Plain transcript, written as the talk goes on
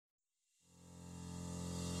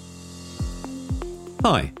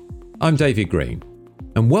Hi, I'm David Green,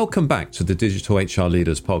 and welcome back to the Digital HR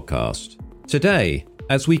Leaders podcast. Today,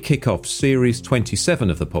 as we kick off Series 27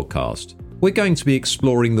 of the podcast, we're going to be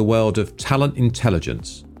exploring the world of talent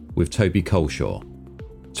intelligence with Toby Colshaw.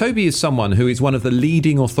 Toby is someone who is one of the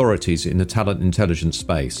leading authorities in the talent intelligence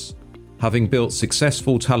space, having built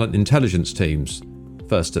successful talent intelligence teams,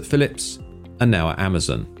 first at Philips and now at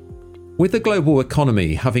Amazon. With the global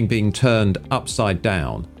economy having been turned upside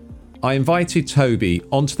down, I invited Toby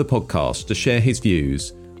onto the podcast to share his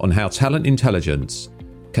views on how talent intelligence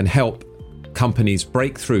can help companies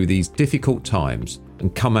break through these difficult times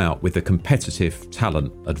and come out with a competitive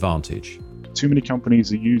talent advantage. Too many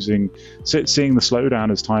companies are seeing the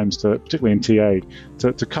slowdown as times to, particularly in TA,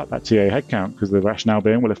 to cut that TA headcount, because the rationale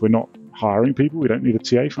being, well, if we're not hiring people, we don't need a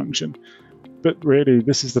TA function. But really,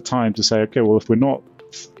 this is the time to say, okay, well, if we're not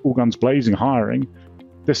all guns blazing hiring,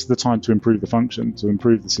 this is the time to improve the function, to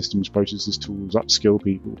improve the systems, processes, tools, upskill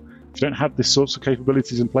people. If you don't have these sorts of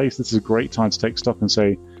capabilities in place, this is a great time to take stock and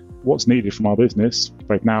say, what's needed from our business,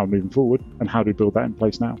 both now and moving forward, and how do we build that in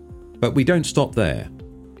place now? But we don't stop there.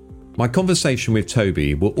 My conversation with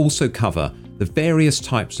Toby will also cover the various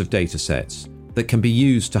types of data sets that can be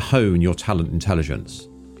used to hone your talent intelligence,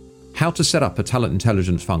 how to set up a talent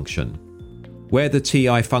intelligence function, where the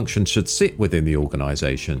TI function should sit within the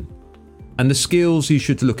organisation, and the skills you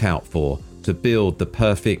should look out for to build the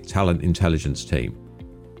perfect talent intelligence team.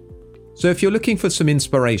 So if you're looking for some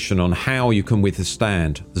inspiration on how you can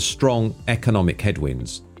withstand the strong economic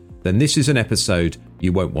headwinds, then this is an episode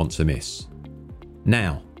you won't want to miss.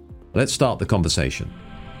 Now, let's start the conversation.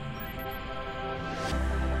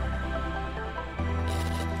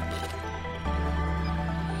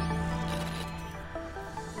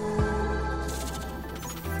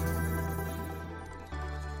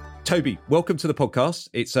 Toby, welcome to the podcast.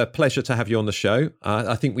 It's a pleasure to have you on the show.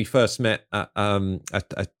 I think we first met at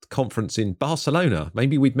a conference in Barcelona.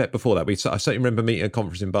 Maybe we'd met before that. I certainly remember meeting at a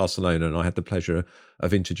conference in Barcelona, and I had the pleasure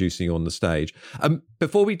of introducing you on the stage.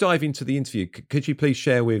 Before we dive into the interview, could you please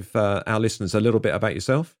share with our listeners a little bit about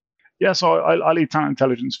yourself? Yeah, so I lead talent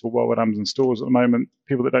intelligence for Worldwide Amazon Stores at the moment.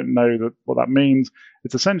 People that don't know what that means,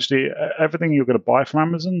 it's essentially everything you're going to buy from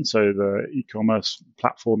Amazon, so the e-commerce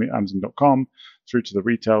platform at Amazon.com, through to the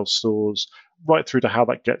retail stores, right through to how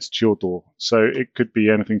that gets to your door. So it could be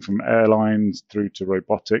anything from airlines through to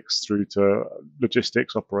robotics, through to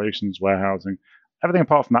logistics, operations, warehousing, everything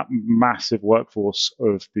apart from that massive workforce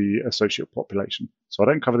of the associate population. So I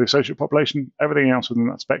don't cover the associate population. Everything else within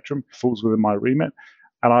that spectrum falls within my remit.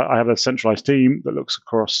 And I have a centralized team that looks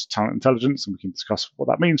across talent intelligence, and we can discuss what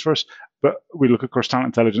that means for us. But we look across talent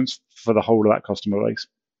intelligence for the whole of that customer base.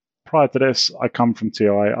 Prior to this, I come from TI.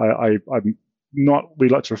 I'm not, we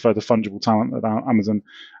like to refer to fungible talent at Amazon.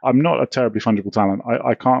 I'm not a terribly fungible talent.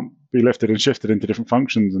 I can't be lifted and shifted into different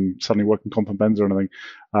functions and suddenly work in comp and bends or anything.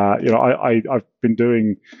 I've been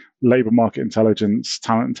doing labor market intelligence,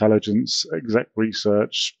 talent intelligence, exec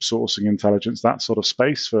research, sourcing intelligence, that sort of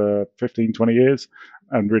space for 15, 20 years,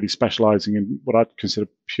 and really specializing in what I'd consider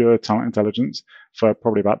pure talent intelligence for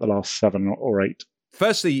probably about the last 7 or 8.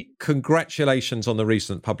 Firstly, congratulations on the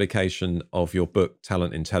recent publication of your book,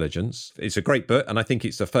 Talent Intelligence. It's a great book, and I think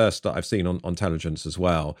it's the first that I've seen on intelligence as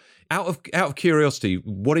well. Out of curiosity,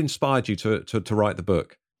 what inspired you to write the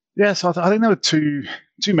book? Yeah, so I think there were two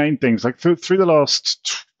main things. Like through the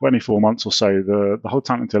last 24 months or so, the whole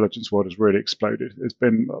talent intelligence world has really exploded. It's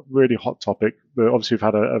been a really hot topic. Obviously, we've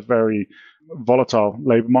had a very volatile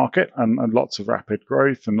labor market and lots of rapid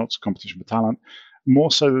growth and lots of competition for talent.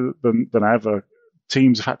 More so than ever,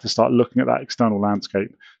 teams have had to start looking at that external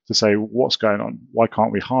landscape to say, what's going on? Why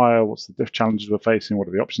can't we hire? What's the challenges we're facing? What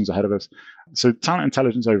are the options ahead of us? So talent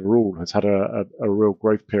intelligence overall has had a real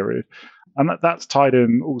growth period. And that's tied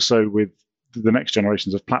in also with the next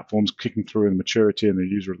generations of platforms kicking through in maturity and the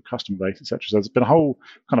user of the customer base, etc. So there's been a whole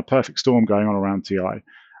kind of perfect storm going on around TI.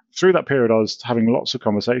 Through that period, I was having lots of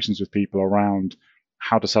conversations with people around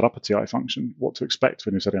how to set up a TI function, what to expect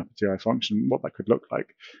when you're setting up a TI function, what that could look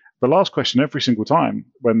like. The last question every single time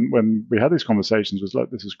when we had these conversations was, look,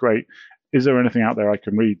 this is great. Is there anything out there I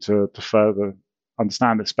can read to further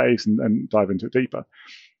understand this space and dive into it deeper?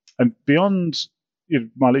 And beyond,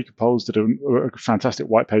 Malika Poles did a fantastic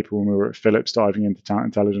white paper when we were at Philips diving into talent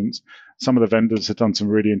intelligence. Some of the vendors had done some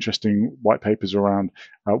really interesting white papers around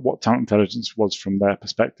what talent intelligence was from their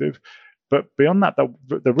perspective. But beyond that,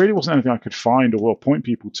 there really wasn't anything I could find or point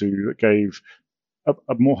people to that gave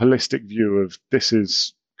a more holistic view of this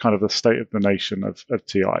is kind of the state of the nation of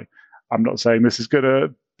TI. I'm not saying this is going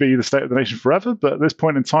to be the state of the nation forever, but at this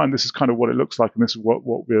point in time, this is kind of what it looks like, and this is what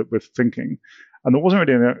we're thinking. And there wasn't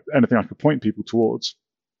really anything I could point people towards.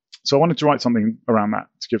 So I wanted to write something around that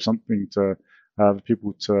to give something to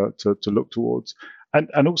people to look towards.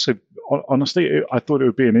 And also, honestly, I thought it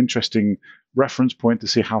would be an interesting reference point to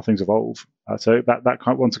see how things evolve. So that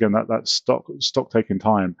kind of, once again, that stock taking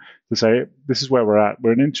time to say, this is where we're at.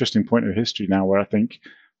 We're at an interesting point in history now where I think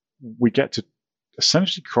we get to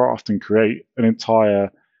essentially craft and create an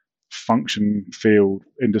entire function, field,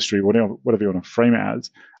 industry, whatever you want to frame it as.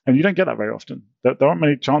 And you don't get that very often. There aren't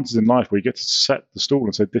many chances in life where you get to set the stall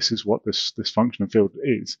and say, this is what this function and field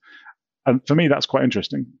is. And for me, that's quite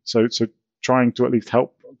interesting. So trying to at least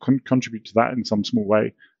help contribute to that in some small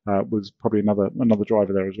way was probably another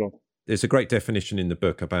driver there as well. There's a great definition in the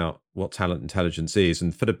book about what talent intelligence is.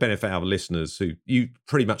 And for the benefit of our listeners who you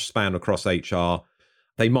pretty much span across HR,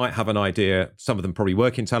 they might have an idea. Some of them probably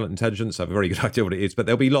work in talent intelligence, have a very good idea what it is, but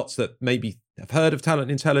there'll be lots that maybe have heard of talent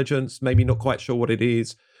intelligence, maybe not quite sure what it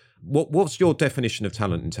is. What's your definition of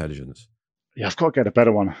talent intelligence? Yeah, I've got to get a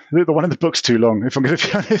better one. The one in the book's too long, if I'm going to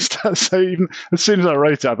be honest. So even as soon as I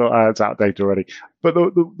wrote it, I thought, it's outdated already. But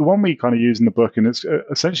the one we kind of use in the book, and it's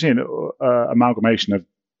essentially an amalgamation of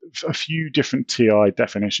a few different TI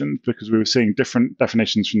definitions, because we were seeing different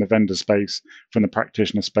definitions from the vendor space, from the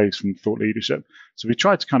practitioner space, from thought leadership. So we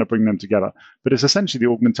tried to kind of bring them together. But it's essentially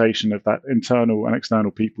the augmentation of that internal and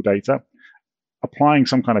external people data, applying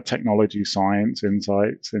some kind of technology, science,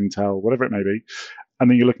 insights, intel, whatever it may be. And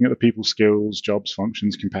then you're looking at the people skills, jobs,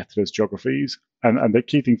 functions, competitors, geographies. And the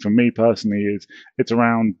key thing for me personally is it's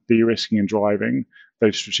around de-risking and driving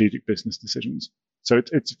those strategic business decisions. So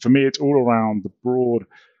it's for me, it's all around the broad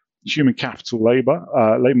human capital, labor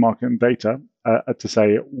market and data to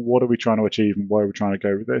say, what are we trying to achieve and where are we trying to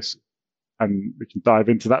go with this? And we can dive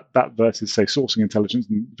into that versus, say, sourcing intelligence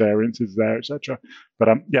and variances there, etc. But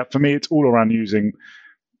for me, it's all around using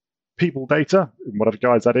people data, in whatever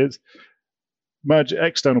guise that is, merge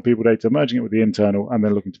external people data, merging it with the internal, and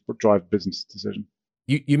then looking to drive business decision.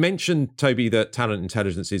 You mentioned, Toby, that talent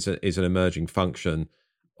intelligence is an emerging function,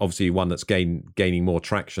 obviously one that's gaining more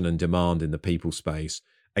traction and demand in the people space.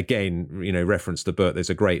 Again, reference the book. There's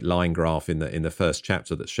a great line graph in the first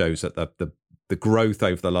chapter that shows that the growth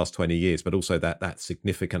over the last 20 years, but also that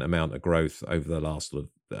significant amount of growth over the last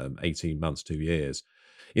 18 months, 2 years.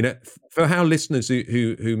 For our listeners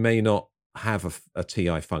who may not have a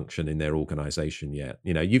TI function in their organization yet,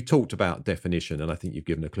 you've talked about definition, and I think you've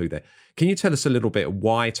given a clue there. Can you tell us a little bit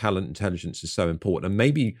why talent intelligence is so important, and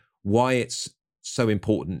maybe why it's so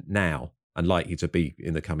important now and likely to be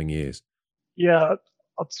in the coming years? Yeah,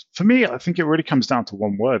 for me, I think it really comes down to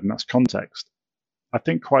one word, and that's context. I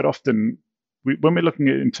think quite often when we're looking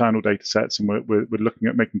at internal data sets and we're looking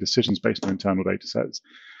at making decisions based on internal data sets,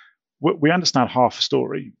 we understand half a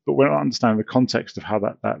story, but we're not understanding the context of how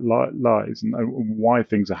that lies and why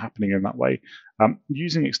things are happening in that way.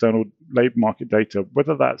 Using external labor market data,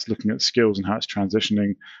 whether that's looking at skills and how it's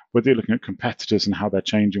transitioning, whether you're looking at competitors and how they're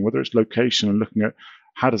changing, whether it's location and looking at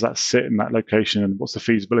how does that sit in that location and what's the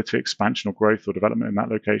feasibility of expansion or growth or development in that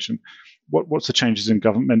location, what's the changes in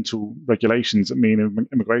governmental regulations that mean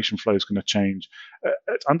immigration flow is going to change.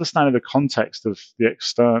 Understanding the context of the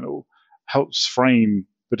external helps frame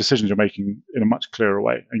the decisions you're making in a much clearer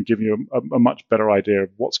way and give you a much better idea of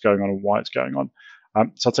what's going on and why it's going on.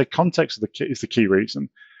 So I'd say context is the key reason.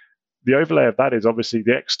 The overlay of that is obviously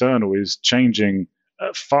the external is changing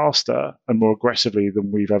faster and more aggressively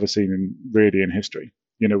than we've ever seen in history.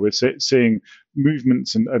 We're seeing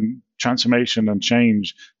movements and transformation and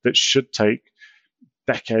change that should take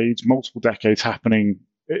decades, multiple decades happening,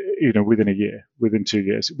 within a year, within 2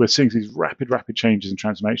 years. We're seeing these rapid changes and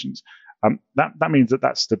transformations. That means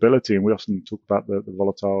that stability, and we often talk about the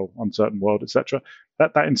volatile, uncertain world, etc.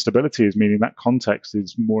 That instability is meaning that context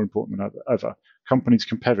is more important than ever. Companies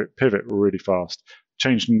can pivot really fast,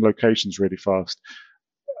 changing locations really fast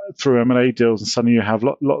through M&A deals, and suddenly you have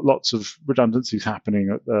lots of redundancies happening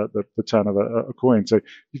at the turn of a coin. So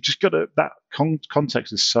you've just got that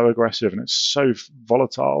context is so aggressive and it's so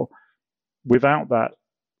volatile. Without that,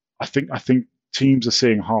 I think teams are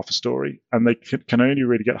seeing half a story, and they can only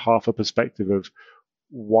really get half a perspective of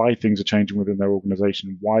why things are changing within their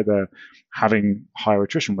organization, why they're having higher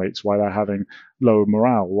attrition rates, why they're having lower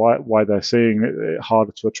morale, why they're seeing it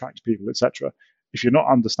harder to attract people, etc. If you're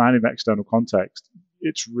not understanding that external context,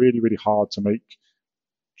 it's really hard to make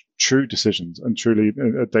true decisions and truly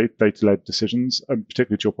data-led decisions, and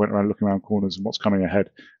particularly to your point around looking around corners and what's coming ahead.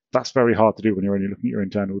 That's very hard to do when you're only looking at your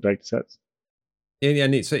internal data sets. Yeah,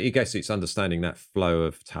 and I guess it's understanding that flow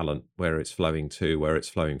of talent, where it's flowing to, where it's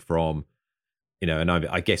flowing from, and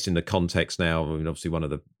I guess in the context now, I mean, obviously one of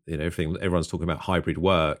the, everything everyone's talking about hybrid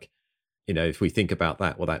work. if we think about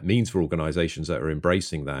that, what that means for organizations that are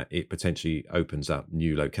embracing that, it potentially opens up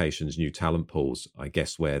new locations, new talent pools, I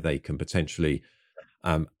guess, where they can potentially,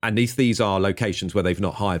 and these are locations where they've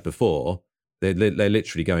not hired before. They're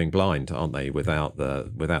literally going blind, aren't they, without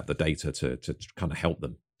the data to kind of help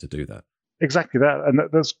them to do that. Exactly that. And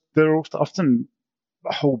there are often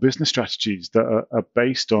whole business strategies that are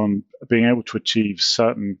based on being able to achieve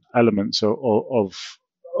certain elements of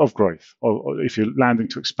growth, or if you're landing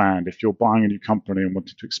to expand, if you're buying a new company and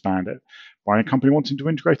wanting to expand it, buying a company wanting to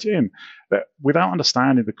integrate it in, that without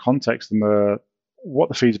understanding the context and what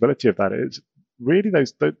the feasibility of that is, really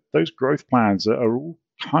those growth plans are all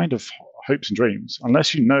kind of hopes and dreams.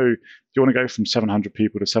 Unless you know you want to go from 700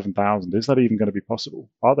 people to 7,000, is that even going to be possible?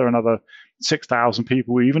 Are there another 6,000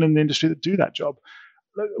 people even in the industry that do that job?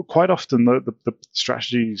 Quite often the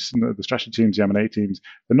strategies, the strategy teams, the M&A teams,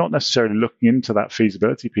 they're not necessarily looking into that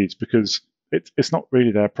feasibility piece because it's not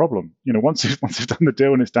really their problem. Once they've done the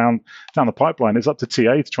deal and it's down the pipeline, it's up to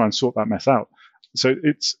TA to try and sort that mess out. So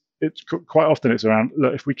it's quite often it's around,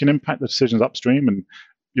 look, if we can impact the decisions upstream and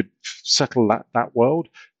you settle that world,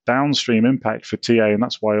 downstream impact for TA, and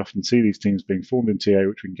that's why I often see these teams being formed in TA,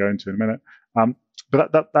 which we can go into in a minute.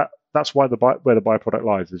 But that's why where the byproduct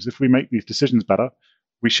lies is if we make these decisions better,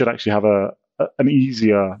 we should actually have an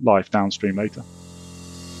easier life downstream later.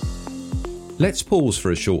 Let's pause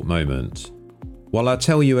for a short moment while I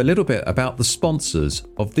tell you a little bit about the sponsors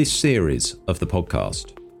of this series of the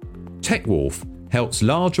podcast. TechWolf helps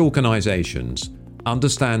large organizations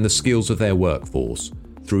understand the skills of their workforce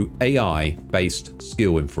through AI-based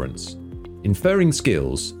skill inference, inferring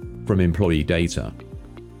skills from employee data.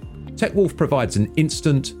 TechWolf provides an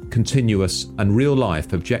instant, continuous, and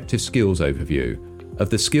real-life objective skills overview of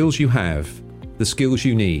the skills you have, the skills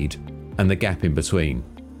you need, and the gap in between.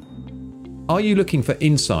 Are you looking for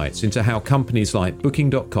insights into how companies like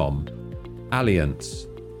Booking.com, Allianz,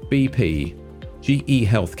 BP, GE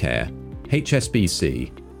Healthcare,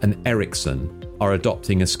 HSBC, and Ericsson are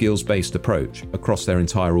adopting a skills-based approach across their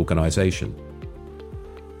entire organization?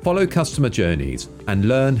 Follow customer journeys and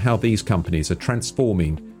learn how these companies are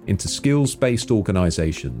transforming into skills-based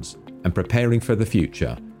organizations and preparing for the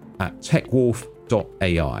future at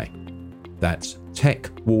techwolf.ai. That's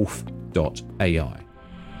techwolf.ai.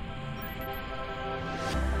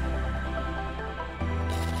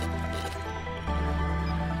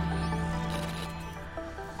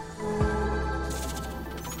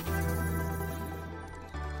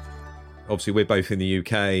 Obviously, we're both in the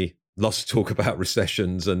UK. Lots of talk about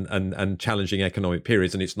recessions and challenging economic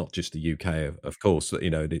periods, and it's not just the UK, of course.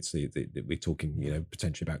 It's we're talking,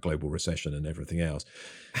 potentially about global recession and everything else.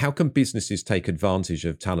 How can businesses take advantage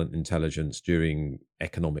of talent intelligence during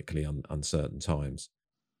economically uncertain times?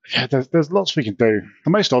 Yeah, there's lots we can do.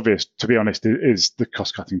 The most obvious, to be honest, is the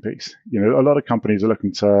cost-cutting piece. A lot of companies are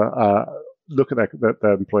looking to look at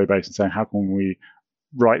their employee base and saying, how can we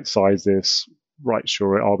right-size this? Right,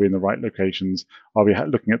 sure, are we in the right locations? Are we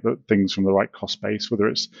looking at the things from the right cost base, whether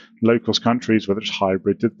it's low-cost countries, whether it's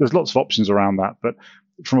hybrid? There's lots of options around that. But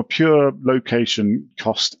from a pure location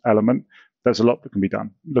cost element, there's a lot that can be done.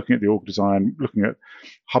 Looking at the org design, looking at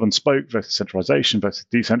hub and spoke versus centralization versus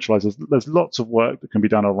decentralized. There's lots of work that can be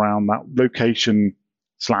done around that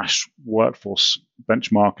location/workforce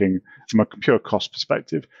benchmarking from a pure cost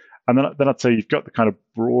perspective. And then I'd say you've got the kind of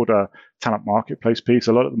broader talent marketplace piece.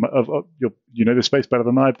 A lot of them, the space better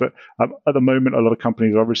than I, but at the moment, a lot of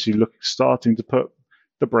companies are obviously starting to put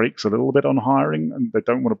the brakes a little bit on hiring, and they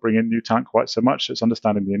don't want to bring in new talent quite so much. So it's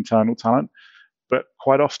understanding the internal talent. But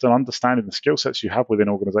quite often, understanding the skill sets you have within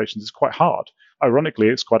organizations is quite hard. Ironically,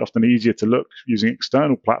 it's quite often easier to look using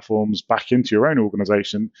external platforms back into your own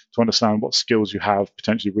organization to understand what skills you have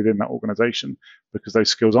potentially within that organization, because those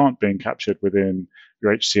skills aren't being captured within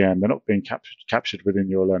your HCM. They're not being captured within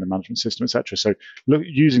your learning management system, etc. So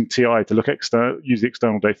using TI to use the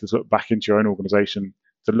external data to look back into your own organization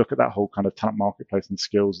to look at that whole kind of talent marketplace and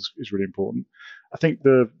skills is really important. I think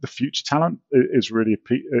the future talent is really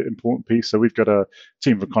an important piece. So we've got a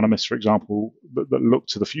team of economists, for example, that look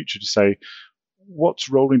to the future to say, what's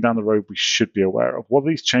rolling down the road we should be aware of? What are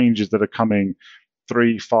these changes that are coming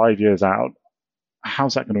 3-5 years out?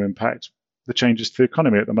 How's that going to impact the changes to the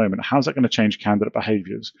economy at the moment? How's that going to change candidate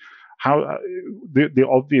behaviors? How the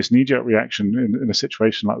obvious knee-jerk reaction in a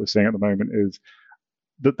situation like we're seeing at the moment is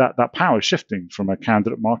that power is shifting from a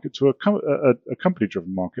candidate market to a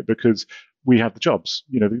company-driven market because we have the jobs.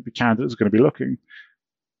 The candidates are going to be looking.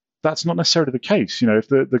 That's not necessarily the case. If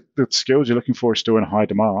the skills you're looking for are still in high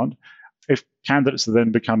demand, if candidates are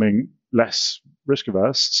then becoming less risk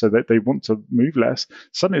averse, so that they want to move less,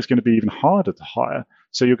 suddenly it's going to be even harder to hire.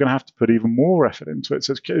 So you're going to have to put even more effort into it.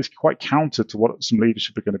 So it's quite counter to what some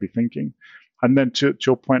leadership are going to be thinking. And then to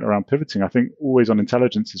your point around pivoting, I think always on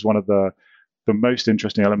intelligence is one of the most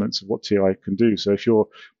interesting elements of what TI can do. So if you're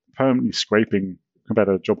permanently scraping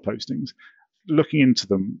competitor job postings, looking into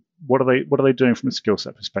them, what are they doing from a skill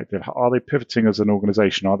set perspective? Are they pivoting as an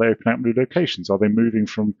organization? Are they opening up new locations? Are they moving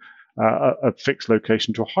from a fixed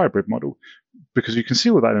location to a hybrid model? Because you can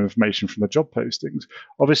see all that information from the job postings.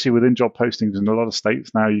 Obviously, within job postings in a lot of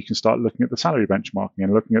states now, you can start looking at the salary benchmarking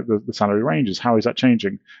and looking at the salary ranges. How is that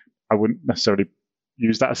changing? I wouldn't necessarily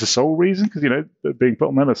use that as a sole reason because, being put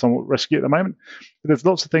on them is somewhat risky at the moment. But there's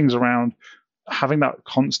lots of things around having that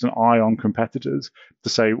constant eye on competitors to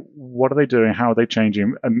say, what are they doing? How are they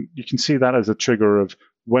changing? And you can see that as a trigger of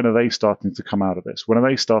when are they starting to come out of this? When are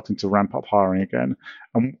they starting to ramp up hiring again?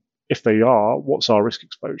 And if they are, what's our risk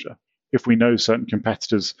exposure? If we know certain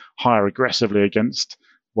competitors hire aggressively against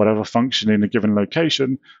whatever function in a given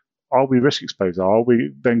location, are we risk exposed? Are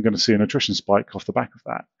we then going to see an attrition spike off the back of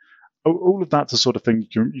that? All of that's the sort of thing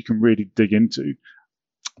you can really dig into.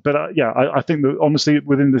 But I think that honestly,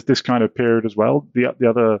 within this kind of period as well, the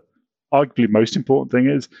other arguably most important thing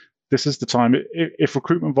is this is the time. If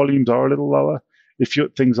recruitment volumes are a little lower, if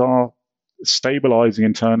things are stabilizing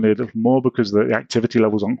internally a little more because the activity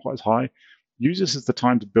levels aren't quite as high, use this as the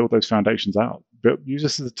time to build those foundations out. Use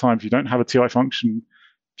this as the time, if you don't have a TI function,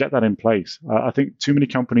 get that in place. I think too many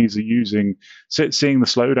companies are seeing the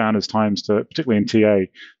slowdown as times to, particularly in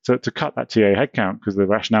TA, to cut that TA headcount because the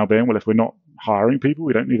rationale being, well, if we're not hiring people,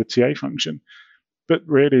 we don't need a TA function. But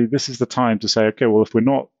really, this is the time to say, okay, well, if we're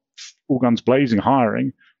not all guns blazing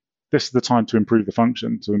hiring, this is the time to improve the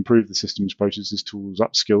function, to improve the systems, processes, tools,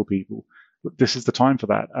 upskill people. This is the time for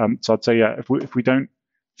that. So I'd say, if we don't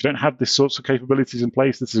have these sorts of capabilities in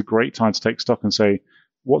place, this is a great time to take stock and say,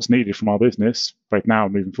 what's needed from our business, both now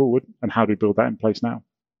and moving forward, and how do we build that in place now?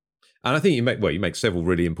 And I think you make several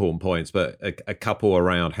really important points, but a couple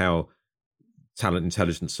around how talent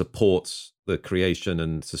intelligence supports the creation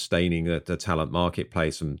and sustaining the talent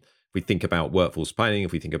marketplace. And if we think about workforce planning,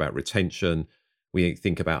 if we think about retention, we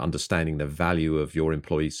think about understanding the value of your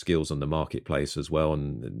employees' skills on the marketplace as well,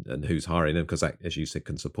 and who's hiring them, because that, as you said,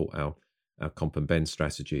 can support our comp and bend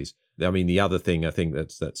strategies. I mean, the other thing I think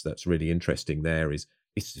that's really interesting there is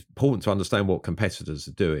it's important to understand what competitors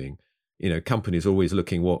are doing. Companies are always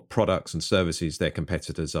looking what products and services their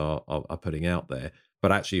competitors are putting out there.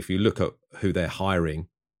 But actually, if you look at who they're hiring,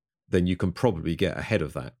 then you can probably get ahead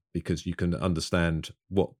of that because you can understand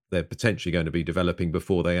what they're potentially going to be developing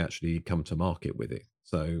before they actually come to market with it.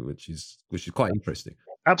 So, which is quite interesting.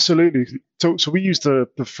 Absolutely. So we used the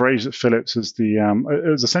phrase at Philips as it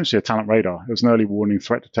was essentially a talent radar. It was an early warning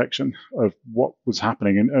threat detection of what was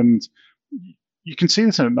happening. And you can see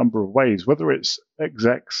this in a number of ways, whether it's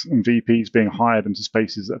execs and VPs being hired into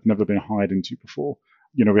spaces that have never been hired into before.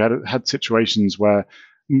 We had situations where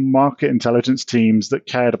market intelligence teams that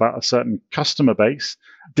cared about a certain customer base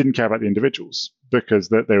didn't care about the individuals because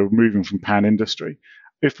they were moving from pan industry.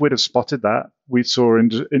 If we'd have spotted that, we saw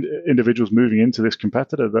individuals moving into this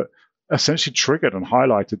competitor that essentially triggered and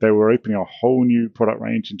highlighted they were opening a whole new product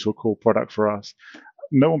range into a core product for us.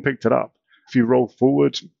 No one picked it up. If you roll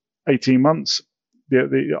forward 18 months,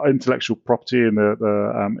 the intellectual property and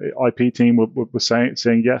the IP team were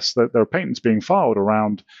saying yes, that there are patents being filed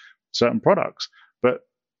around certain products, but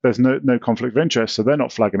there's no conflict of interest, so they're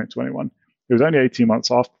not flagging it to anyone. It was only 18 months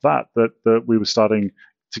after that we were starting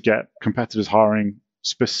to get competitors hiring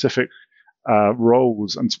specific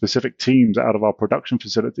roles and specific teams out of our production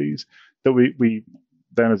facilities that we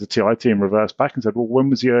then as a TI team reversed back and said, well, when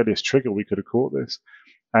was the earliest trigger we could have caught this?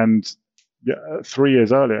 And 3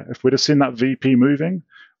 years earlier, if we'd have seen that VP moving,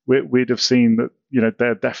 we'd have seen that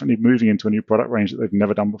they're definitely moving into a new product range that they've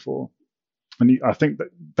never done before. And I think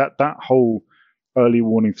that whole early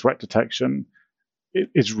warning threat detection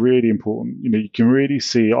is really important. You can really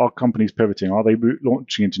see, are companies pivoting? Are they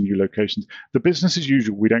launching into new locations? The business as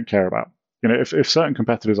usual we don't care about. If certain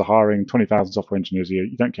competitors are hiring 20,000 software engineers a year,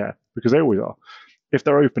 you don't care because they always are. If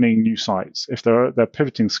they're opening new sites, if they're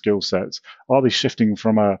pivoting skill sets, are they shifting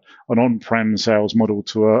from an on-prem sales model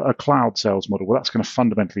to a cloud sales model? Well, that's going to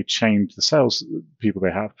fundamentally change the sales people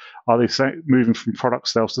they have. Are they moving from product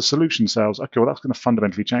sales to solution sales? Okay, well, that's going to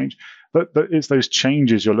fundamentally change. But it's those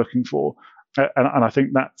changes you're looking for. And I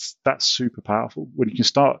think that's super powerful when you can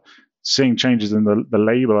start seeing changes in the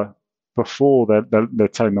labor before they're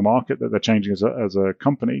telling the market that they're changing as a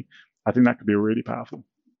company. I think that could be really powerful.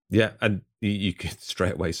 Yeah, and you can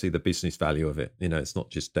straight away see the business value of it. It's not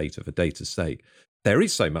just data for data's sake. There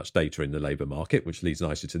is so much data in the labour market, which leads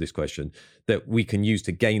nicely to this question, that we can use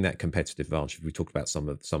to gain that competitive advantage. We talked about some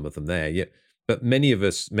of them there. Yeah, But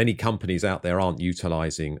many companies out there aren't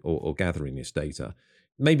utilizing or gathering this data.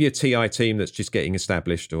 Maybe a TI team that's just getting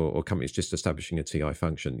established, or companies just establishing a TI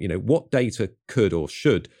function. What data could or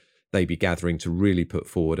should they be gathering to really put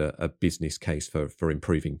forward a business case for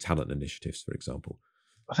improving talent initiatives, for example?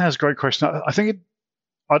 I think that's a great question. I think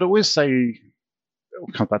I'd always say,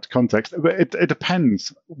 we'll come back to context, but it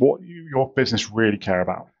depends what your business really care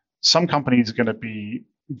about. Some companies are going to be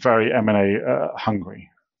very M&A hungry.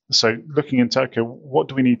 So looking into, okay, what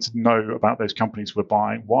do we need to know about those companies we're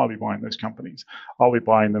buying? Why are we buying those companies? Are we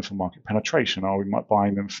buying them for market penetration? Are we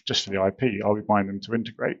buying them just for the IP? Are we buying them to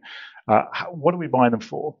integrate? What are we buying them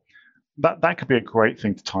for? That could be a great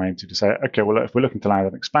thing to tie into, to say, okay, well, if we're looking to land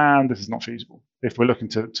and expand, this is not feasible. If we're looking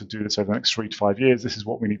to do this over the next 3 to 5 years, this is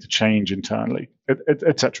what we need to change internally,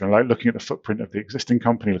 etc. Like looking at the footprint of the existing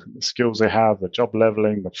company, looking at the skills they have, the job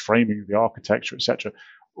leveling, the framing, the architecture, etc.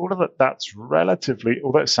 All of that, that's relatively,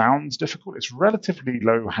 although it sounds difficult, it's relatively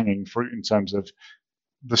low-hanging fruit in terms of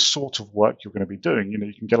the sort of work you're going to be doing.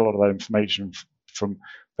 You can get a lot of that information from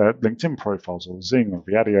their LinkedIn profiles or Zing or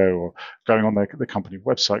Viadio, or going on the company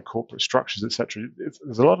website, corporate structures, etc.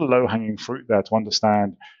 There's a lot of low-hanging fruit there to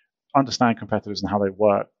understand competitors and how they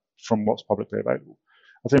work from what's publicly available.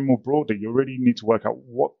 I think more broadly, you really need to work out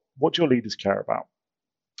what your leaders care about.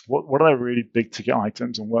 What are their really big ticket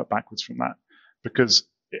items, and work backwards from that. Because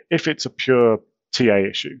if it's a pure TA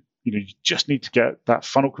issue, you just need to get that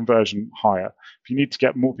funnel conversion higher. If you need to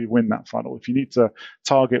get more people in that funnel, if you need to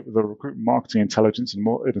target the recruitment marketing intelligence in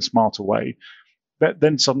a smarter way,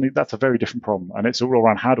 then suddenly that's a very different problem. And it's all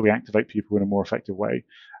around, how do we activate people in a more effective way?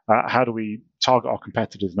 How do we target our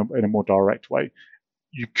competitors in a more direct way?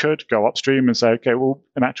 You could go upstream and say, okay, well,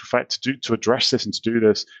 in actual fact, to address this and to do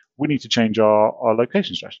this, we need to change our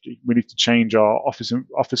location strategy. We need to change our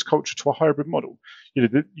office culture to a hybrid model. You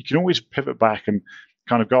can always pivot back and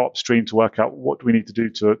kind of go upstream to work out what do we need to do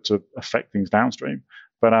to affect things downstream.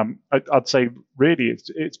 But I'd say really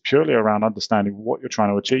it's purely around understanding what you're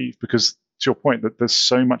trying to achieve, because to your point, that there's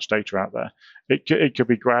so much data out there. It could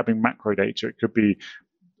be grabbing macro data. It could be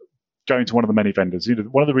going to one of the many vendors.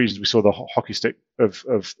 One of the reasons we saw the hockey stick of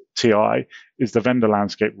TI is the vendor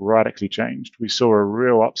landscape radically changed. We saw a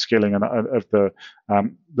real upskilling of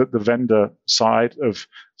the vendor side of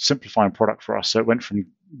simplifying product for us. So it went from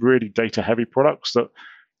really data heavy products that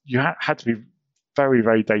you had to be very,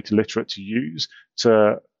 very data literate to use,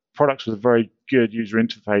 to products with a very good user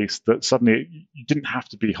interface that suddenly you didn't have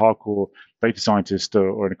to be hardcore data scientist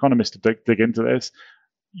or an economist to dig into this.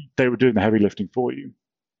 They were doing the heavy lifting for you,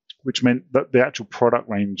 which meant that the actual product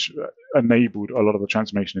range enabled a lot of the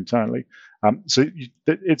transformation internally. So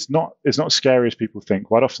it's not as scary as people think.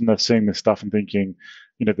 Quite often they're seeing this stuff and thinking,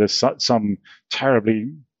 there's some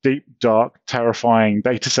terribly deep, dark, terrifying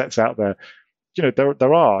data sets out there.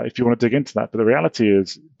 There are, if you want to dig into that. But the reality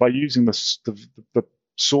is, by using the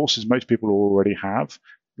sources most people already have,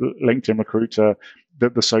 LinkedIn Recruiter,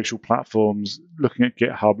 the social platforms, looking at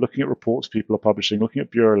GitHub, looking at reports people are publishing, looking at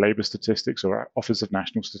Bureau of Labor Statistics or Office of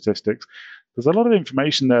National Statistics. There's a lot of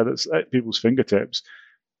information there that's at people's fingertips.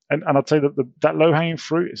 And I'd say that that low-hanging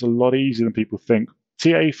fruit is a lot easier than people think.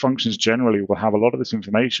 TA functions generally will have a lot of this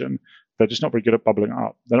information. They're just not very good at bubbling it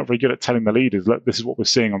up. They're not very good at telling the leaders, look, this is what we're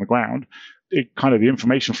seeing on the ground. The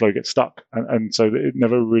information flow gets stuck. And so it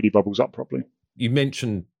never really bubbles up properly. You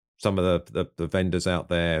mentioned some of the vendors out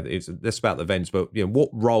there. It's less about the vendors, but what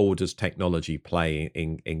role does technology play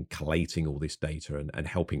in collating all this data and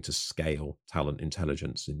helping to scale talent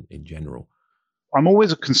intelligence in general? I'm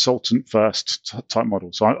always a consultant first type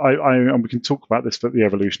model. So we can talk about this, for the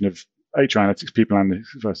evolution of HR analytics, people analytics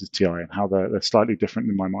versus TI, and how they're slightly different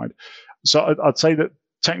in my mind. So I'd say that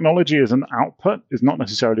technology as an output is not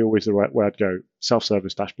necessarily always the right way I'd go.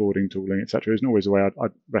 Self-service dashboarding, tooling, etc. isn't always the way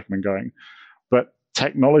I'd recommend going. But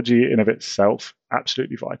technology in of itself,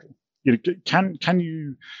 absolutely vital. Can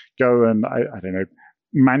you go and I don't know,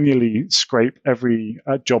 manually scrape every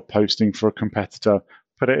job posting for a competitor,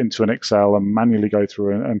 put it into an Excel, and manually go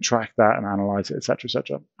through and track that and analyze it, etc.,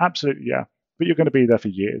 etc.? Absolutely, yeah. But you're going to be there for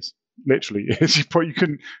years, literally years. You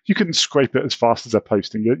couldn't scrape it as fast as they're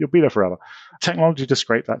posting. You'll be there forever. Technology to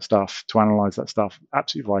scrape that stuff, to analyze that stuff,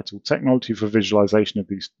 absolutely vital. Technology for visualization of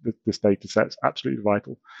this data sets, absolutely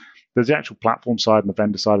vital. There's the actual platform side and the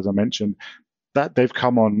vendor side, as I mentioned, that they've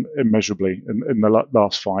come on immeasurably in the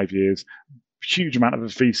last 5 years. Huge amount of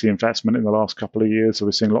VC investment in the last couple of years, so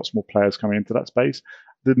we're seeing lots more players coming into that space.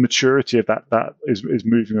 The maturity of that is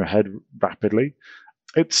moving ahead rapidly.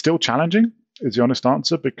 It's still challenging, is the honest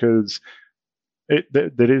answer, because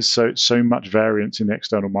there is so much variance in the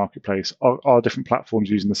external marketplace. Are different platforms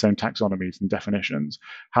using the same taxonomies and definitions?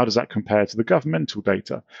 How does that compare to the governmental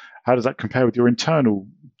data? How does that compare with your internal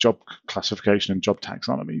job classification and job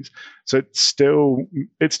taxonomies? So it's still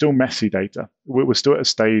messy data. We're still at a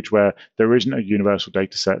stage where there isn't a universal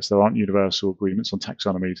data set, so there aren't universal agreements on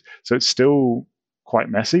taxonomies. So it's still quite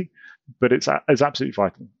messy, but it's absolutely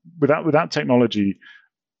vital. Without technology,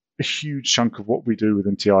 a huge chunk of what we do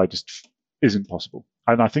within TI just isn't possible.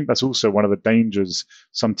 And I think that's also one of the dangers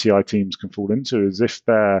some TI teams can fall into, is if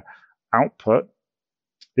their output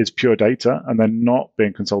is pure data and they're not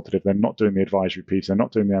being consultative, they're not doing the advisory piece, they're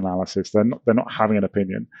not doing the analysis, they're not having an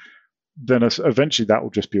opinion, then eventually that will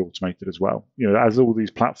just be automated as well. As all these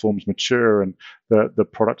platforms mature and the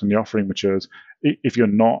product and the offering matures, if you're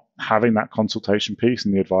not having that consultation piece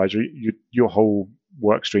and the advisory, your whole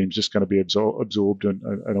work stream is just going to be absorbed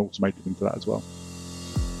and automated into that as well.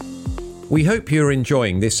 We hope you're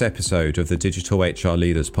enjoying this episode of the Digital HR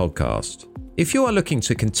Leaders podcast. If you are looking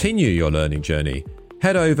to continue your learning journey,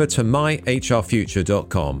 head over to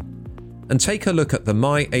myhrfuture.com and take a look at the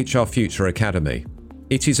My HR Future Academy.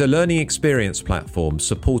 It is a learning experience platform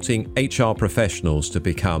supporting HR professionals to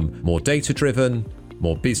become more data-driven,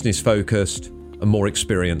 more business-focused, and more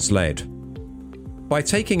experience-led. By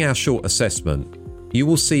taking our short assessment, you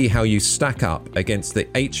will see how you stack up against the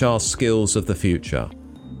HR skills of the future.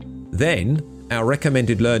 Then, our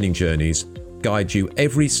recommended learning journeys guide you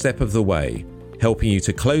every step of the way, helping you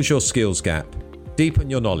to close your skills gap, deepen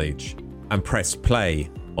your knowledge, and press play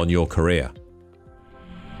on your career.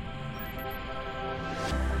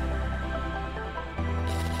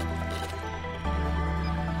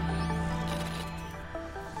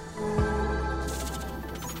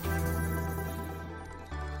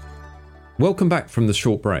 Welcome back from the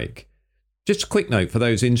short break. Just a quick note for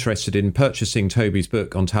those interested in purchasing Toby's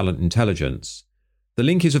book on talent intelligence. The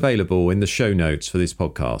link is available in the show notes for this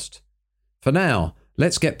podcast. For now,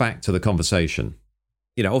 let's get back to the conversation.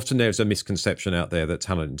 Often there's a misconception out there that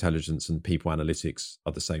talent intelligence and people analytics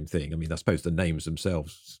are the same thing. I mean, I suppose the names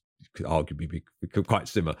themselves could arguably be quite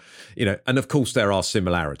similar, and of course there are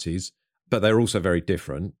similarities, but they're also very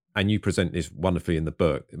different. And you present this wonderfully in the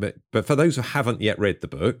book. But for those who haven't yet read the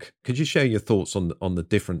book, could you share your thoughts on the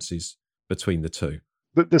differences between the two?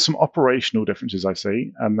 There's some operational differences I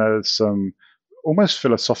see, and there's some almost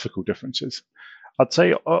philosophical differences. I'd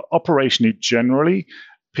say operationally, generally,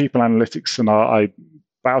 people analytics, and I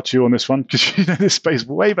bow to you on this one because you know this space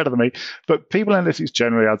way better than me. But people analytics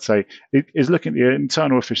generally, I'd say, is looking at your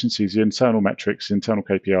internal efficiencies, your internal metrics, internal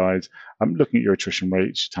KPIs. I'm looking at your attrition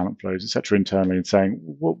rates, talent flows, etc. internally, and saying,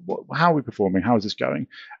 how are we performing? How is this going?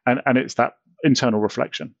 And it's that internal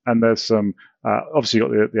reflection. And there's some obviously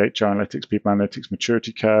you've got the HR analytics, people analytics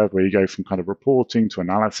maturity curve, where you go from kind of reporting to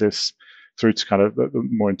analysis through to kind of the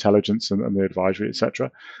more intelligence and the advisory, etc.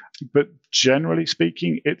 But generally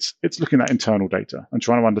speaking, it's looking at internal data and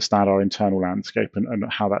trying to understand our internal landscape and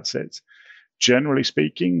how that sits. Generally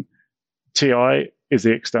speaking, TI is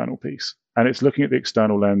the external piece, and it's looking at the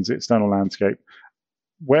external lens, the external landscape.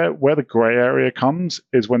 Where the grey area comes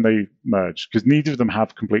is when they merge, because neither of them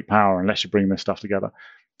have complete power unless you bring this stuff together.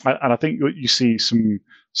 And I think you see some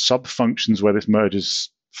sub-functions where this merges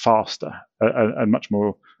faster and much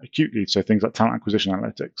more acutely. So things like talent acquisition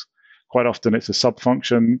analytics. Quite often it's a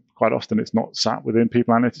sub-function. Quite often it's not sat within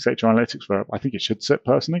people analytics, HR analytics, where I think it should sit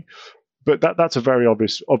personally. But that's a very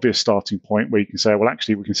obvious starting point where you can say, well,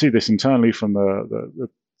 actually, we can see this internally from the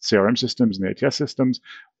CRM systems and the ATS systems.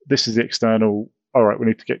 This is the external. All right, we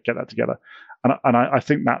need to get that together. And I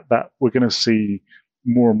think that we're going to see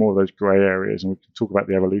more and more of those grey areas, and we can talk about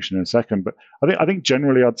the evolution in a second. But I think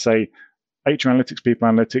generally I'd say HR analytics, people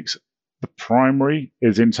analytics, the primary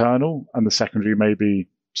is internal and the secondary may be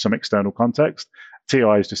some external context.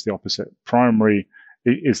 TI is just the opposite. Primary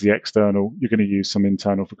is the external. You're going to use some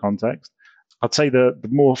internal for context. I'd say the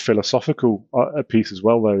more philosophical piece as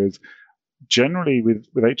well, though, is generally with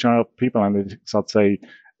HR, people analytics, I'd say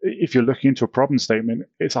if you're looking into a problem statement,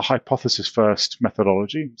 it's a hypothesis first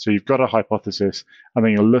methodology. So you've got a hypothesis and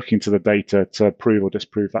then you're looking to the data to prove or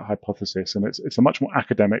disprove that hypothesis. And it's a much more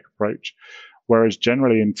academic approach. Whereas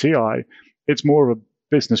generally in TI, it's more of a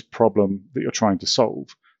business problem that you're trying to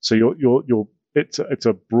solve. So it's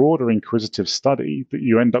a broader inquisitive study that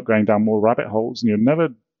you end up going down more rabbit holes and you're never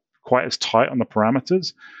quite as tight on the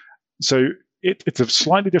parameters. So it's a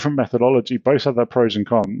slightly different methodology. Both have their pros and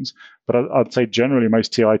cons, but I'd say generally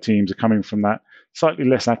most TI teams are coming from that slightly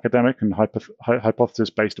less academic and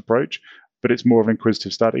hypothesis-based approach, but it's more of an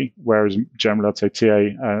inquisitive study, whereas generally I'd say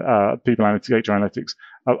TA, people analytics, HR analytics,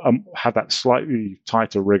 have that slightly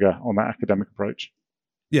tighter rigor on that academic approach.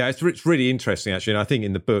 Yeah, it's really interesting, actually. And I think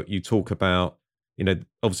in the book you talk about,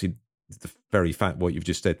 obviously the very fact what you've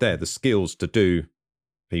just said there, the skills to do,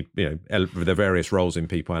 the various roles in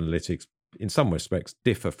people analytics in some respects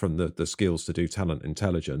differ from the skills to do talent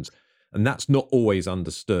intelligence. And that's not always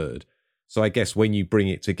understood. So I guess when you bring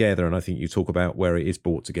it together, and I think you talk about where it is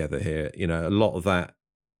brought together here, a lot of that,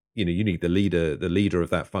 you need the leader of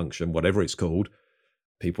that function, whatever it's called,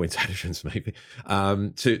 people intelligence maybe,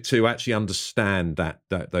 to actually understand that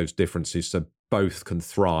those differences so both can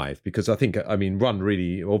thrive. Because I think, one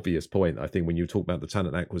really obvious point, I think, when you talk about the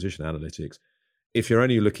talent acquisition analytics, if you're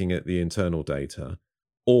only looking at the internal data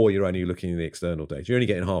or you're only looking at the external data, you're only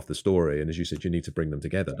getting half the story. And as you said, you need to bring them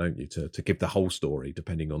together, don't you, to give the whole story,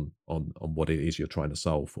 depending on what it is you're trying to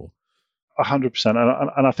solve for.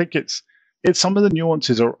 100%. And I think it's some of the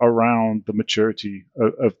nuances around the maturity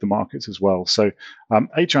of the markets as well. So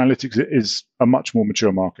HR analytics is a much more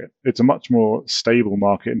mature market. It's a much more stable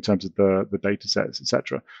market in terms of the data sets,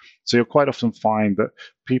 etc. So you'll quite often find that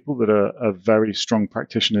people that are very strong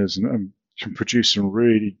practitioners and can produce some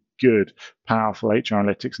really good, powerful HR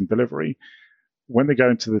analytics and delivery, when they go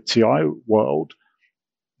into the TI world,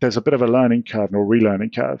 there's a bit of a learning curve or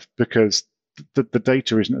relearning curve, because the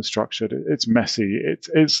data isn't as structured. It's messy.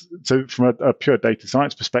 It's so from a pure data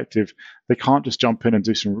science perspective, they can't just jump in and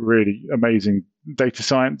do some really amazing data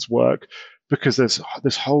science work, because there's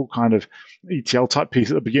this whole kind of ETL type piece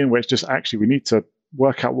at the beginning where it's just actually we need to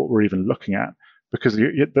work out what we're even looking at, because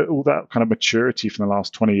all that kind of maturity from the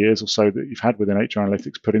last 20 years or so that you've had within HR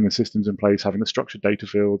analytics, putting the systems in place, having the structured data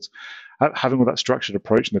fields, having all that structured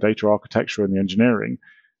approach in the data architecture and the engineering,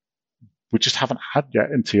 we just haven't had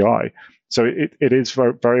yet in TI. So it is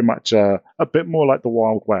very, very much a bit more like the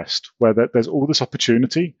Wild West, where there's all this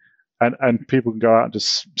opportunity and people can go out and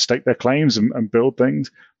just stake their claims and build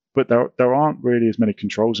things, but there aren't really as many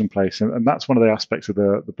controls in place. And that's one of the aspects of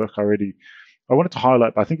the book I wanted to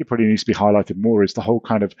highlight, but I think it probably needs to be highlighted more, is the whole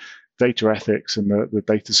kind of data ethics and the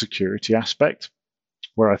data security aspect,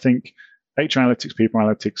 where I think HR analytics, people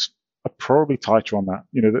analytics are probably tighter on that.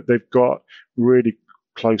 That they've got really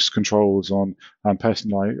close controls on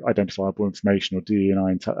personally identifiable information or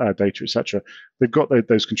DE&I data, etc. They've got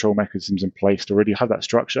those control mechanisms in place to already have that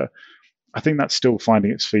structure. I think that's still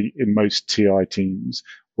finding its feet in most TI teams,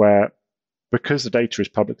 where because the data is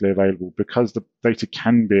publicly available, because the data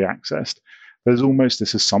can be accessed, there's almost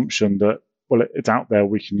this assumption that, well, it's out there,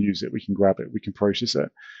 we can use it, we can grab it, we can process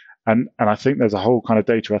it. And I think there's a whole kind of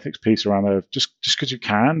data ethics piece around there. Just because you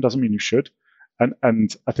can doesn't mean you should.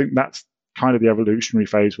 And I think that's kind of the evolutionary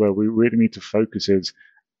phase where we really need to focus is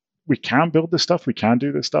we can build this stuff, we can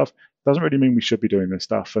do this stuff. Doesn't really mean we should be doing this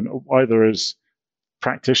stuff. And either as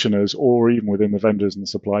practitioners or even within the vendors and the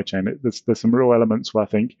supply chain, there's some real elements where I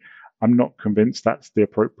think I'm not convinced that's the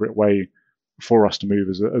appropriate way for us to move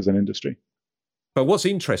as an industry. But what's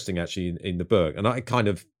interesting actually in the book, and I kind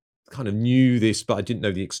of knew this, but I didn't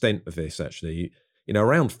know the extent of this actually,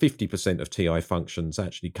 around 50% of TI functions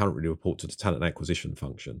actually currently report to the talent acquisition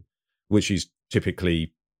function, which is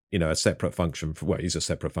typically, a separate function is a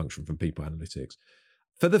separate function from people analytics.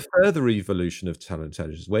 For the further evolution of talent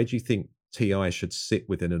intelligence, where do you think TI should sit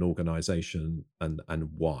within an organization and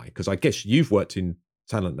why? Because I guess you've worked in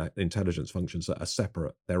talent intelligence functions that are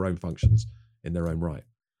separate, their own functions in their own right.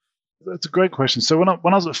 That's a great question. So when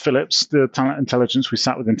I was at Philips, the talent intelligence, we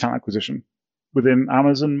sat within talent acquisition. Within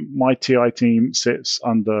Amazon, my TI team sits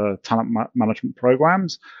under talent management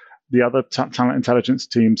programs. The other talent intelligence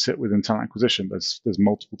teams sit within talent acquisition. There's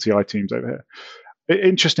multiple TI teams over here.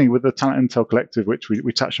 Interesting, with the Talent Intel Collective, which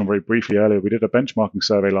we touched on very briefly earlier, we did a benchmarking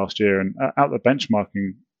survey last year, and out of the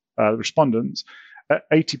benchmarking respondents,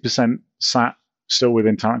 80% sat still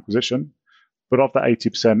within talent acquisition, but of that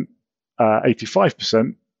 80%,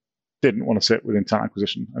 85% didn't want to sit within talent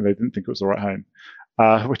acquisition, and they didn't think it was the right home,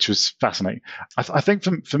 which was fascinating. I think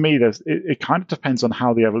for me, it kind of depends on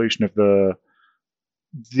how the evolution of the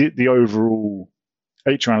overall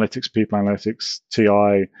HR analytics, people analytics,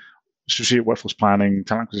 TI, strategic workforce planning,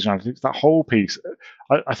 talent acquisition analytics, that whole piece.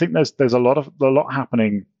 I think there's a lot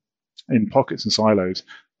happening in pockets and silos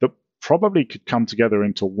that probably could come together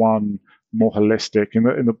into one more holistic. In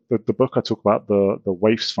the book, I talk about the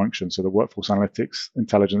WAIFs function, so the workforce analytics,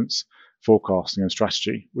 intelligence, forecasting, and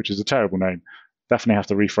strategy, which is a terrible name. Definitely have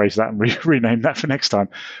to rephrase that and rename that for next time.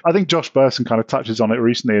 I think Josh Burson kind of touches on it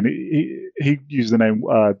recently, and he used the name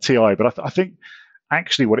TI, but I think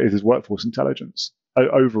actually what it is workforce intelligence.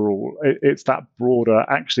 Overall, it's that broader.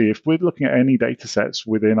 Actually, if we're looking at any data sets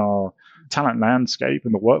within our talent landscape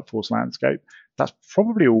and the workforce landscape, that's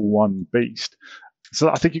probably all one beast. So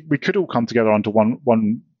I think we could all come together onto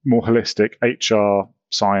one more holistic HR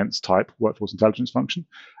science type workforce intelligence function.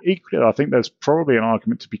 Equally, I think there's probably an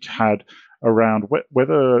argument to be had around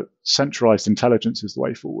whether centralized intelligence is the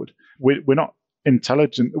way forward. We're not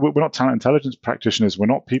we're not talent intelligence practitioners, we're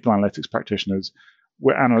not people analytics practitioners,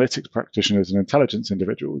 we're analytics practitioners and intelligence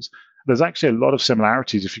individuals. There's actually a lot of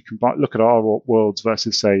similarities if you can look at our worlds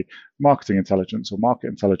versus, say, marketing intelligence or market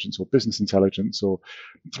intelligence or business intelligence or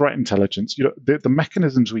threat intelligence. The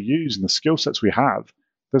mechanisms we use and the skill sets we have,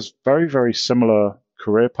 there's very, very similar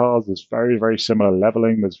career paths, there's very, very similar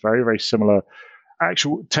leveling, there's very, very similar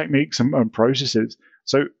actual techniques and processes.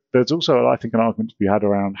 So there's also, I think, an argument to be had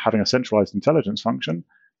around having a centralized intelligence function,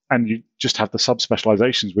 and you just have the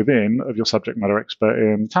subspecializations within of your subject matter expert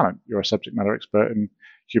in talent. You're a subject matter expert in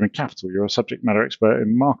human capital. You're a subject matter expert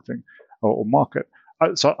in marketing or market.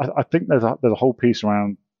 So I think there's a whole piece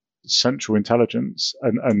around central intelligence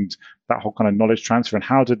and that whole kind of knowledge transfer, and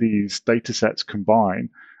how do these data sets combine?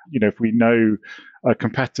 If we know a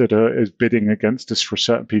competitor is bidding against us for a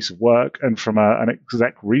certain piece of work, and from an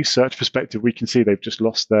exec research perspective, we can see they've just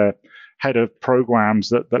lost their head of programs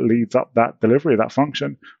that leads up that delivery of that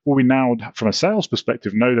function. Well, we now, from a sales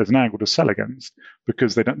perspective, know there's an angle to sell against,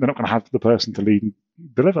 because they're not going to have the person to lead and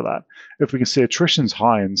deliver that. If we can see attrition's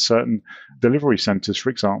high in certain delivery centers, for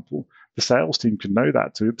example, the sales team can know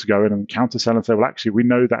that to go in and counter sell and say, well, actually, we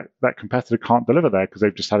know that competitor can't deliver there because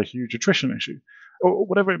they've just had a huge attrition issue, or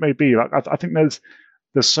whatever it may be. Like, I think there's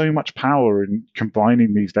so much power in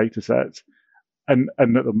combining these data sets, and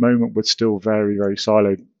at the moment we're still very, very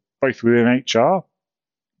siloed, both within HR,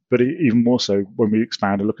 but even more so when we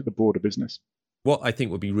expand and look at the broader business. What I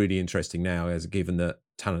think would be really interesting now, is given that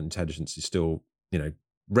talent intelligence is still,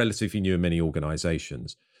 relatively new in many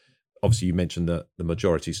organizations. Obviously, you mentioned that the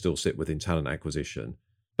majority still sit within talent acquisition,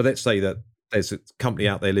 but let's say that there's a company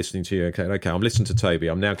out there listening to you. Okay, I'm listening to Toby.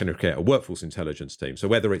 I'm now going to create a workforce intelligence team. So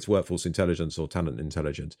whether it's workforce intelligence or talent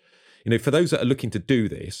intelligence, for those that are looking to do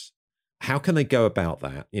this, how can they go about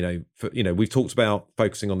that? We've talked about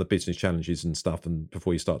focusing on the business challenges and stuff, and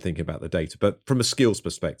before you start thinking about the data, but from a skills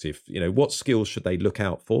perspective, what skills should they look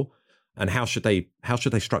out for, and how should they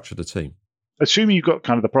structure the team? Assuming you've got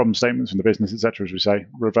kind of the problem statements from the business, et cetera, as we say,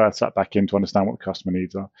 reverse that back in to understand what the customer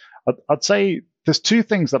needs are. I'd say there's two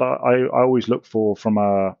things that I always look for from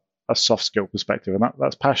a soft skill perspective, and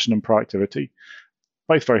that's passion and proactivity.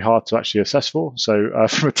 Both very hard to actually assess for. So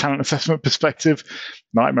from a talent assessment perspective,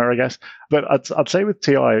 nightmare, I guess. But I'd say with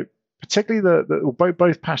TI, particularly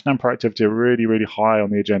both passion and proactivity are really, really high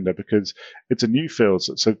on the agenda, because it's a new field.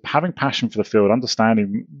 So having passion for the field,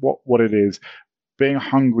 understanding what it is, being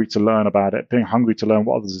hungry to learn about it, being hungry to learn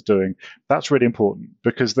what others are doing, that's really important,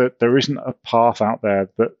 because there isn't a path out there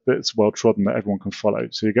that's well trodden that everyone can follow.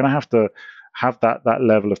 So you're going to have that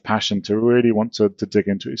level of passion to really want to dig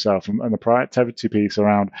into it yourself. And the proactivity piece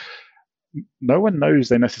around, no one knows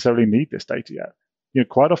they necessarily need this data yet.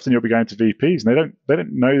 Quite often you'll be going to VPs and they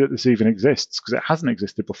don't know that this even exists, because it hasn't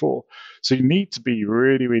existed before. So you need to be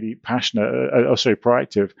really, really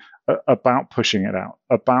proactive about pushing it out,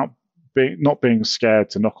 about not being scared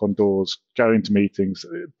to knock on doors, go into meetings,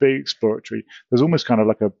 be exploratory. There's almost kind of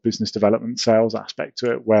like a business development sales aspect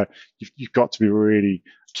to it, where you've got to be really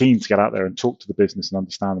keen to get out there and talk to the business and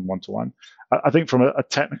understand them one-to-one. I think from a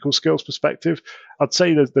technical skills perspective, I'd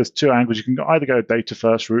say there's two angles. You can either go data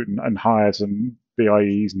first route and hire some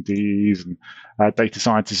BIEs and DEs and data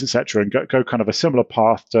scientists, etc., and go kind of a similar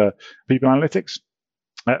path to people analytics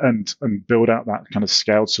and build out that kind of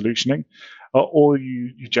scaled solutioning. Or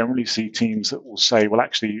you generally see teams that will say, well,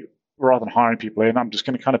 actually, rather than hiring people in, I'm just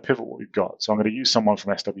going to kind of pivot what we've got. So I'm going to use someone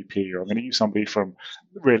from SWP, or I'm going to use somebody from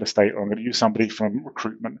real estate, or I'm going to use somebody from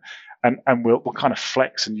recruitment, and we'll kind of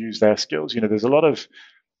flex and use their skills. There's a lot of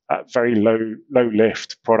very low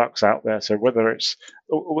lift products out there. So whether it's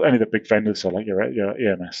any of the big vendors, so like your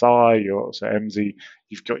EMSI, your MZ,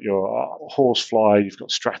 you've got your Horsefly, you've got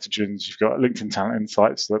Stratagens, you've got LinkedIn Talent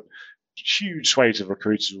Insights that huge swathes of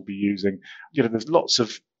recruiters will be using. There's lots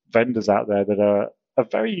of vendors out there that are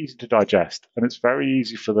very easy to digest, and it's very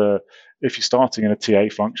easy if you're starting in a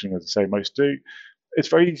TA function, as I say most do, it's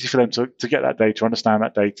very easy for them to get that data, understand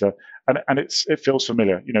that data, and it feels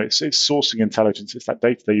familiar. It's sourcing intelligence. It's that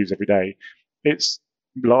data they use every day. It's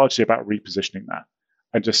largely about repositioning that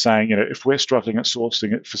and just saying, if we're struggling at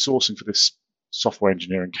sourcing for this software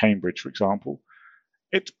engineer in Cambridge, for example,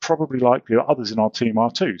 it's probably likely that others in our team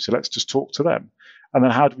are too. So let's just talk to them. And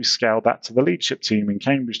then how do we scale that to the leadership team in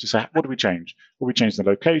Cambridge to say, what do we change? Are we changing the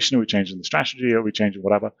location? Are we changing the strategy? Are we changing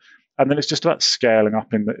whatever? And then it's just about scaling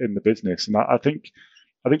up in the business. And I think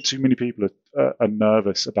too many people are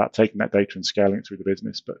nervous about taking that data and scaling it through the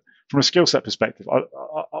business. But from a skill set perspective,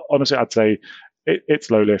 honestly, I'd say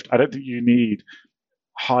it's low lift. I don't think you need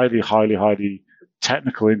highly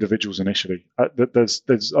technical individuals initially.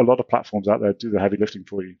 There's a lot of platforms out there that do the heavy lifting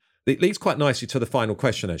for you. It leads quite nicely to the final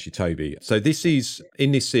question, actually, Toby. So this is,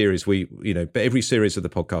 in this series, every series of the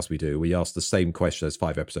podcast we do, we ask the same question. There's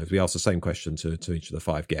 5 episodes. We ask the same question to each of the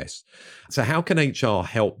 5 guests. So how can HR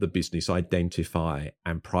help the business identify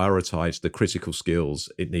and prioritize the critical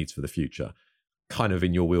skills it needs for the future? Kind of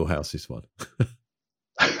in your wheelhouse, this one.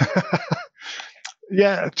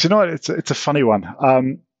 Yeah, do you know what? It's a funny one.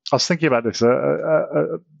 I was thinking about this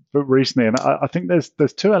recently, and I think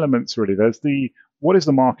there's 2 elements really. There's what is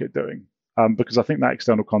the market doing? Because I think that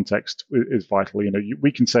external context is vital.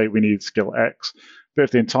 We can say we need skill X, but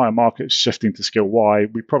if the entire market's shifting to skill Y,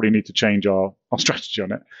 we probably need to change our strategy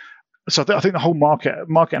on it. So I think the whole market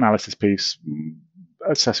analysis piece,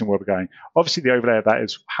 assessing where we're going. Obviously, the overlay of that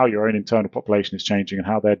is how your own internal population is changing and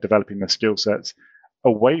how they're developing their skill sets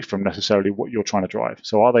away from necessarily what you're trying to drive.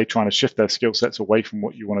 So are they trying to shift their skill sets away from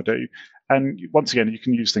what you want to do? And once again, you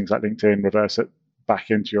can use things like LinkedIn, reverse it back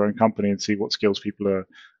into your own company and see what skills people are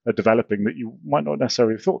developing that you might not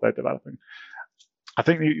necessarily have thought they're developing. I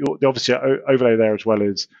think the obviously overlay there as well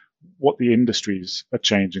is what the industries are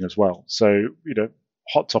changing as well. So,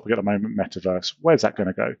 hot topic at the moment, metaverse. Where's that going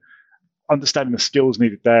to go? Understanding the skills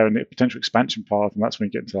needed there and the potential expansion path, and that's when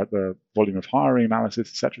you get into like the volume of hiring analysis,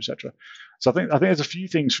 et cetera, et cetera. So I think there's a few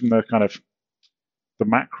things from the kind of the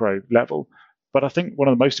macro level, but I think one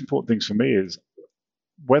of the most important things for me is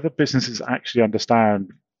whether businesses actually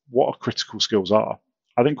understand what critical skills are.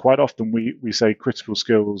 I think quite often we say critical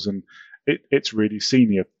skills, and it's really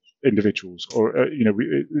senior individuals, or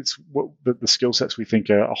it's what the skill sets we think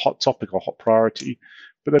are a hot topic or hot priority,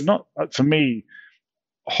 but they're not. For me,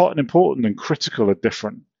 hot and important and critical are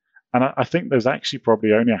different. And I think there's actually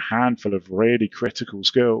probably only a handful of really critical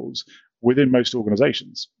skills within most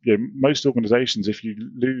organizations. Most organizations, if you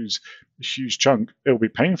lose a huge chunk, it'll be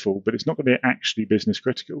painful, but it's not going to be actually business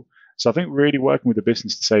critical. So I think really working with the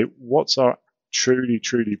business to say, what's our truly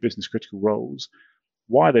business critical roles?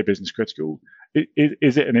 Why are they business critical?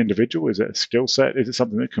 Is it an individual? Is it a skill set? Is it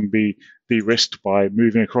something that can be de-risked by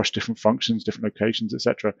moving across different functions, different locations,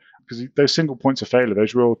 etc.? Because those single points of failure,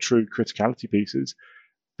 those real true criticality pieces,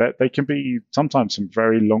 that they can be sometimes some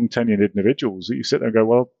very long tenured individuals that you sit there and go,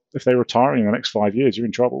 well, if they're retiring in the next 5 years, you're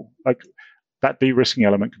in trouble. Like that de-risking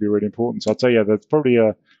element could be really important. So I'd say, there's probably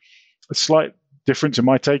a slight difference in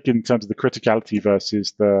my take in terms of the criticality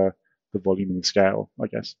versus the volume and the scale, I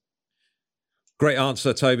guess. Great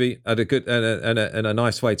answer, Toby, and a good and a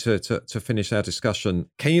nice way to finish our discussion.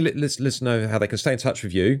 Can you let listeners know how they can stay in touch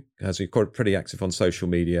with you, as you're pretty active on social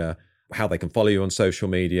media, how they can follow you on social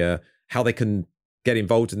media, how they can get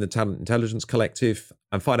involved in the Talent Intelligence Collective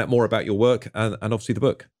and find out more about your work and obviously the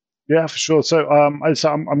book? Yeah, for sure. So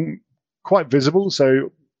I'm quite visible.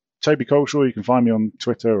 So Toby Coleshaw, you can find me on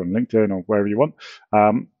Twitter or LinkedIn or wherever you want.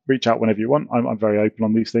 Reach out whenever you want. I'm very open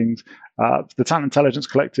on these things. The Talent Intelligence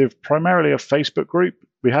Collective, primarily a Facebook group.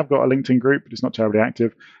 We have got a LinkedIn group, but it's not terribly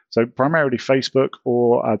active. So primarily Facebook,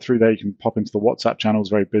 or through there you can pop into the WhatsApp channel.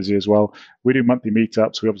 It's very busy as well. We do monthly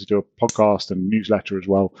meetups. We obviously do a podcast and newsletter as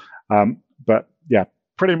well. But yeah,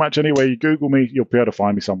 pretty much anywhere you Google me, you'll be able to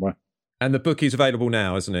find me somewhere. And the book is available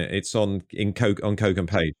now, isn't it? It's on Kogan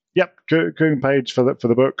Page. Yep, Kogan Page for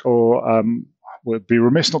the book, or would be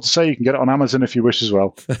remiss not to say you can get it on Amazon if you wish as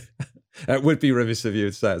well. It would be remiss of you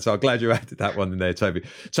to say it. So I'm glad you added that one in there, Toby.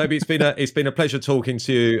 Toby, it's been a pleasure talking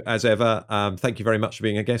to you as ever. Thank you very much for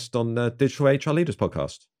being a guest on the Digital HR Leaders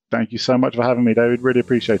podcast. Thank you so much for having me, David. Really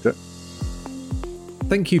appreciate it.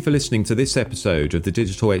 Thank you for listening to this episode of the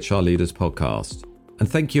Digital HR Leaders podcast. And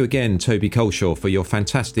thank you again, Toby Coleshaw, for your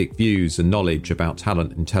fantastic views and knowledge about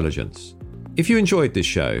talent intelligence. If you enjoyed this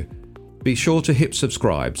show, be sure to hit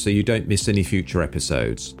subscribe so you don't miss any future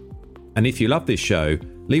episodes. And if you love this show,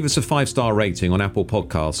 leave us a 5-star rating on Apple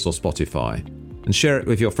Podcasts or Spotify, and share it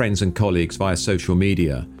with your friends and colleagues via social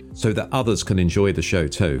media so that others can enjoy the show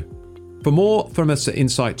too. For more from us at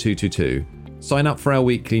Insight 222, sign up for our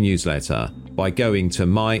weekly newsletter by going to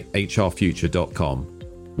myhrfuture.com,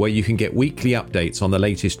 where you can get weekly updates on the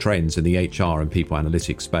latest trends in the HR and people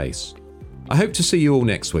analytics space. I hope to see you all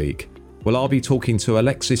next week. Well, I'll be talking to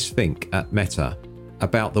Alexis Fink at Meta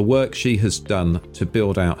about the work she has done to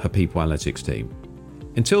build out her people analytics team.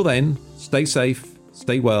 Until then, stay safe,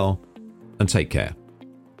 stay well, and take care.